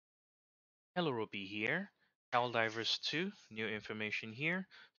Hello, Ruby here. Helldivers 2, new information here.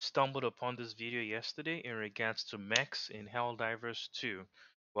 Stumbled upon this video yesterday in regards to mechs in Helldivers 2.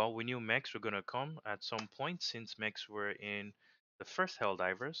 Well, we knew mechs were going to come at some point since mechs were in the first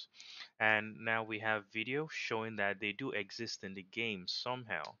Helldivers. And now we have video showing that they do exist in the game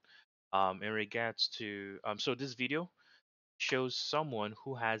somehow. In regards to, so this video shows someone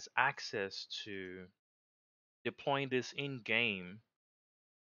who has access to deploying this in game.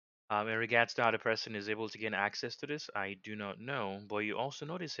 In regards to how the person is able to gain access to this, I do not know. But you also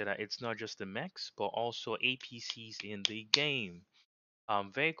notice here that it's not just the mechs, but also APCs in the game,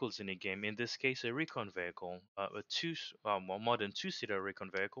 vehicles in the game. In this case, a recon vehicle, well, more than two-seater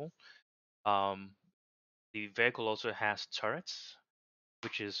recon vehicle. Um, the vehicle also has turrets,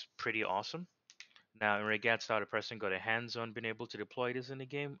 which is pretty awesome. Now, in regards to how the person got a hands on being able to deploy this in the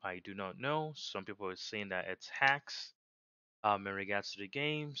game, I do not know. Some people are saying that it's hacks. In regards to the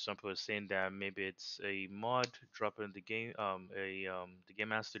game, some people are saying that maybe it's a mod dropping the game, the game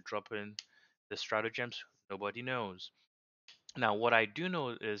master dropping the stratagems. Nobody knows. Now, what I do know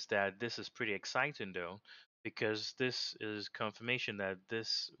is that this is pretty exciting though, because this is confirmation that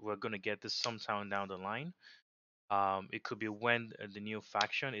this we're gonna get this sometime down the line. It could be when the new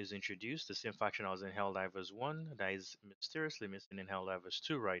faction is introduced, the same faction I was in Helldivers 1 that is mysteriously missing in Helldivers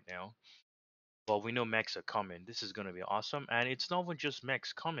 2 right now. Well, we know mechs are coming. This is going to be awesome. And it's not even just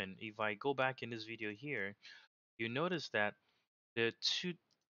mechs coming. If I go back in this video here, you notice that there are two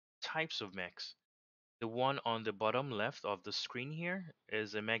types of mechs. The one on the bottom left of the screen here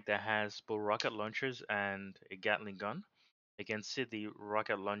is a mech that has both rocket launchers and a Gatling gun. You can see the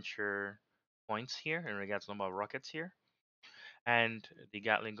rocket launcher points here in regards to number of rockets here. And the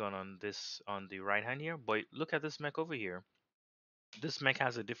Gatling gun on the right hand here. But look at this mech over here. This mech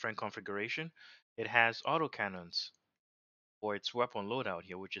has a different configuration. It has autocannons for its weapon loadout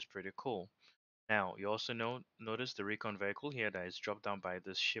here, which is pretty cool. Now, you also notice the recon vehicle here that is dropped down by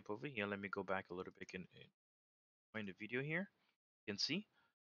this ship over here. Let me go back a little bit in the video here. You can see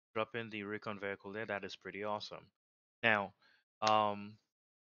dropping the recon vehicle there. That is pretty awesome. Now, um,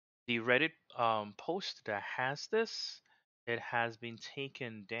 the Reddit post that has this, it has been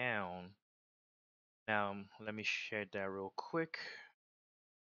taken down. Now, let me share that real quick.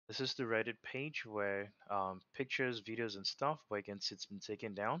 This is the Reddit page where pictures, videos, and stuff, but you can see it's been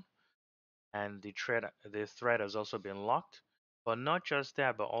taken down. And the thread has also been locked. But not just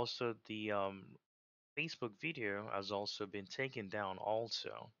that, but also the Facebook video has also been taken down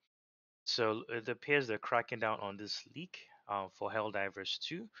also. So it appears they're cracking down on this leak for Helldivers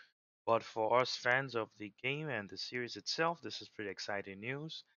 2. But for us fans of the game and the series itself, this is pretty exciting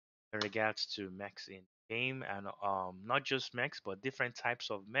news in regards to mechs in game and not just mechs, but different types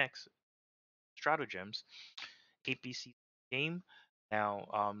of mechs, stratagems APC game.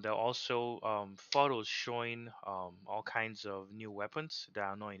 Now, there are also photos showing all kinds of new weapons that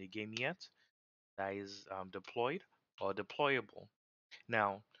are not in the game yet, that is deployed or deployable.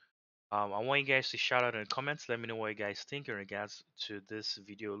 Now, I want you guys to shout out in the comments. Let me know what you guys think in regards to this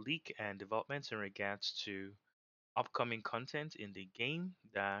video leak and developments in regards to upcoming content in the game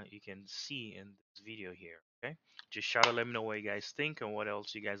that you can see in this video here. Okay, just shout out, let me know what you guys think and what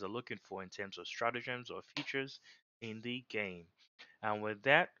else you guys are looking for in terms of stratagems or features in the game. And with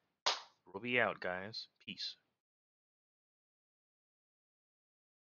that, we'll be out, guys. Peace.